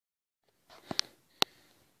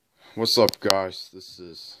What's up, guys? This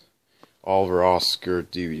is Oliver Oscar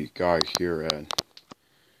DVD Guy here, and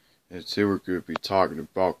today we're going to be talking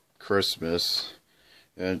about Christmas.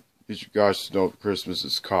 And as you guys know, Christmas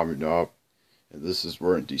is coming up, and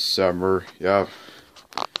we're in December. Yeah,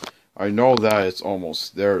 I know that it's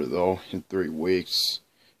almost there though. In 3 weeks.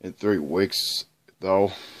 In 3 weeks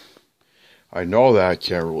though, I know that I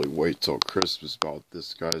can't really wait till Christmas about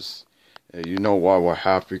this, guys. And you know why what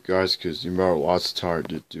happened, guys? Because you remember last time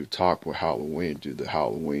I did talk about Halloween, do the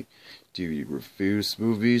Halloween DVD reviews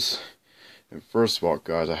movies. And first of all,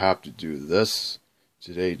 guys, I have to do this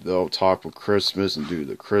today though, talk about Christmas and do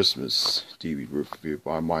the Christmas DVD review.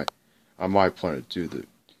 But I might plan to do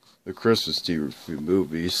the Christmas DVD review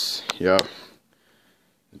movies. Yep.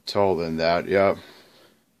 Until then, yep.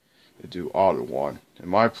 To do all one. And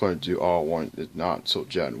my plan to do all one is not until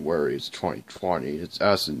January. It's 2020. It's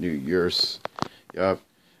as the New Year's. Yep.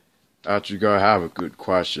 After you gotta have a good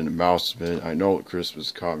question announcement. I know Christmas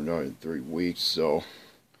is coming out in 3 weeks, so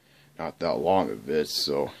not that long of it.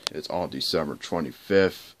 So it's on December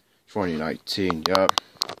 25th, 2019. Yep.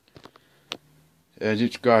 And you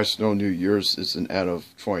guys know New Year's is an end of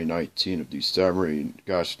 2019 of December. And you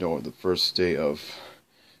guys know the first day of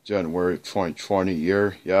January 2020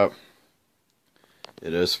 year. Yep.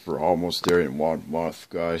 It is for almost there in 1 month,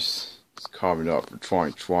 guys. It's coming up for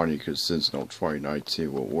 2020 because since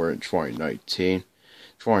 2019, well, we're in 2019.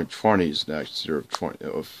 2020 is next year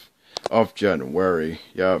of January.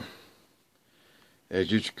 Yep.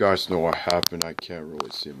 As you guys know what happened, I can't really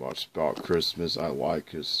say much about Christmas. I like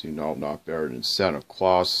because, you know, not better than Santa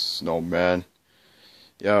Claus, snowman.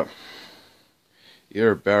 Yep.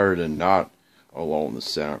 You're better than not alone the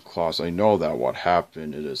Santa Claus. I know that what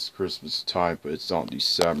happened. It is Christmas time, but it's on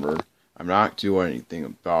December. I'm not doing anything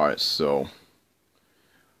about it, so.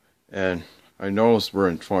 And I noticed we're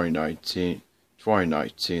in 2019.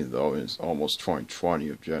 2019 though, and it's almost 2020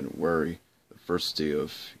 of January, the first day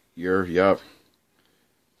of year. Yep.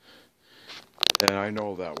 And I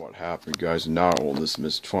know that what happened, guys. Not all this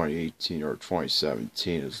miss 2018 or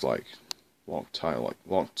 2017 is like long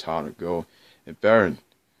time ago. And better than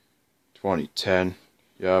 2010,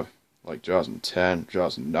 yeah, like 2010,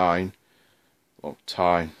 2009, long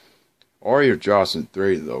time. Or your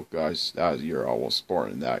 2003 though, guys. That year I was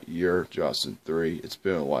born in that year, 2003. It's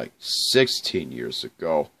been like 16 years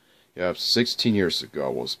ago. Yeah, 16 years ago I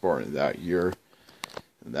was born in that year.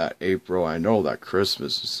 In that April, I know that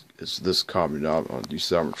Christmas is this coming up on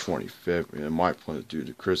December 25th. And I might plan to do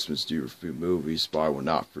the Christmas do review movies, but I will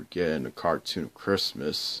not forget the cartoon of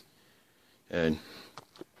Christmas. And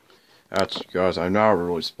actually, guys, I'm not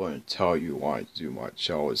really planning to tell you why I do my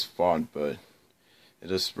channel. It's fun, but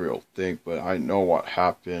it is a real thing. But I know what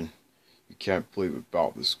happened. You can't believe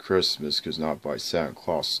about this Christmas, because not by Santa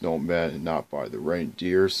Claus, snowman, and not by the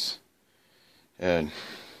reindeers. And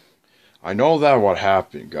I know that what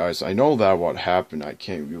happened, guys. I know that what happened. I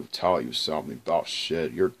can't even tell you something about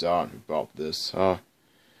shit. You're done about this, huh?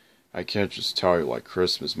 I can't just tell you like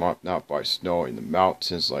Christmas, not by snow in the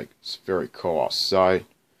mountains, like it's very cold outside.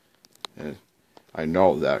 And I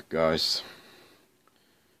know that, guys.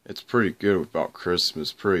 It's pretty good about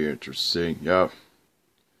Christmas, pretty interesting, yep.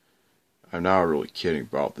 I'm not really kidding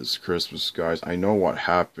about this Christmas, guys. I know what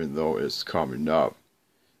happened, though, is coming up.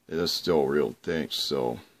 It is still a real thing,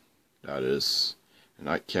 so that is. And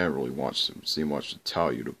I can't really see much to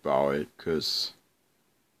tell you about it, because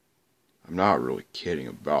I'm not really kidding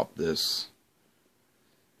about this.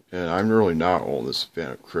 And I'm really not all this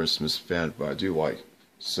fan of Christmas fan, but I do like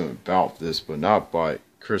something about this, but not by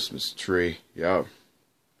Christmas tree. Yep.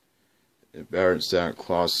 And better than Santa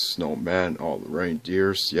Claus, snowman, all the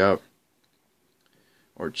reindeers. Yep.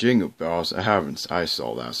 Or Jingle Bells. I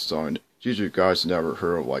saw that song. You guys never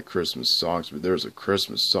heard of like Christmas songs, but there's a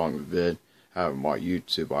Christmas song of it. I have on my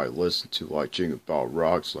YouTube. I listen to like Jingle Bell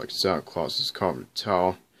Rocks, like Santa Claus is coming to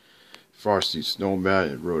town, Frosty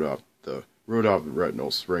Snowman, and Rudolph the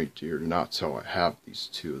Red-Nosed Reindeer. Not how I have these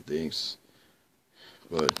two things.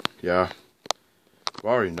 But, yeah,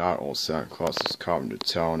 probably not all Santa Claus is coming to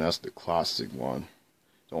town. That's the classic one.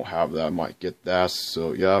 Don't have that, might get that.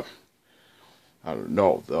 So, yeah, I don't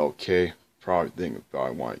know, though, okay? Probably think about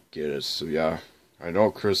I might get it. So, yeah, I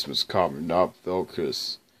know Christmas coming up, though,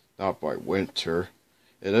 because not by winter.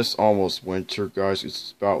 It is almost winter, guys.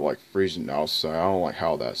 It's about, like, freezing outside. I don't like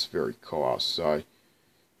how that's very cold outside.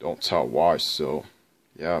 Don't tell why, so,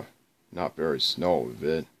 yeah, not very snow of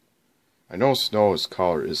it. I know snow is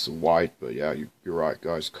color is white, but yeah, you're right,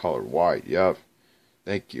 guys. Color white. Yep.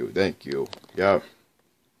 Thank you. Yep.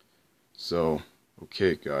 So,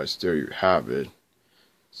 okay, guys, there you have it.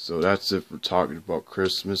 So that's it for talking about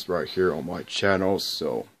Christmas right here on my channel.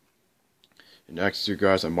 So, And next year,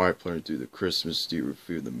 guys, I might plan to do the Christmas Eve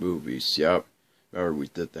review of the movies. Yep. Remember we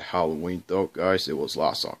did the Halloween though, guys. It was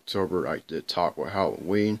last October. I did talk about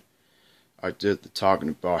Halloween. I did the talking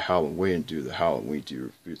about Halloween and do the Halloween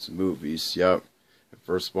review of movies. Yep. And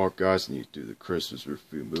first of all, guys, I need to do the Christmas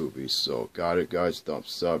review movies. So got it, guys.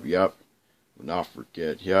 Thumbs up. Yep. Will not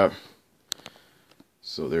forget. Yep.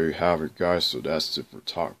 So there you have it, guys. So that's it for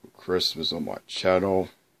talking about Christmas on my channel.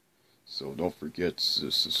 So don't forget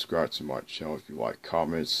to subscribe to my channel if you like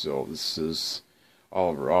comments. So this is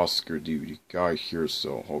Oliver Oscar DVD guy here.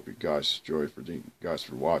 So hope you guys enjoy. Thank you guys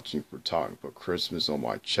for watching, for talking about Christmas on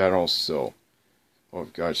my channel. So hope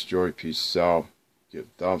you guys enjoy. Peace out. Give a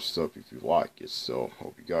thumbs up if you like it. So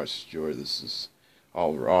hope you guys enjoy. This is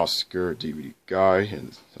Oliver Oscar DVD guy,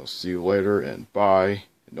 and I'll see you later and bye.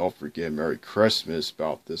 And don't forget Merry Christmas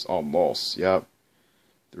about this almost. Yep.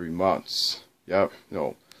 3 months. Yep.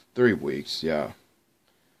 No. 3 weeks, yeah.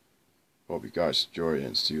 Hope you guys enjoy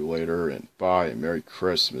and see you later and bye and Merry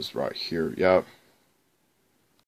Christmas right here. Yep.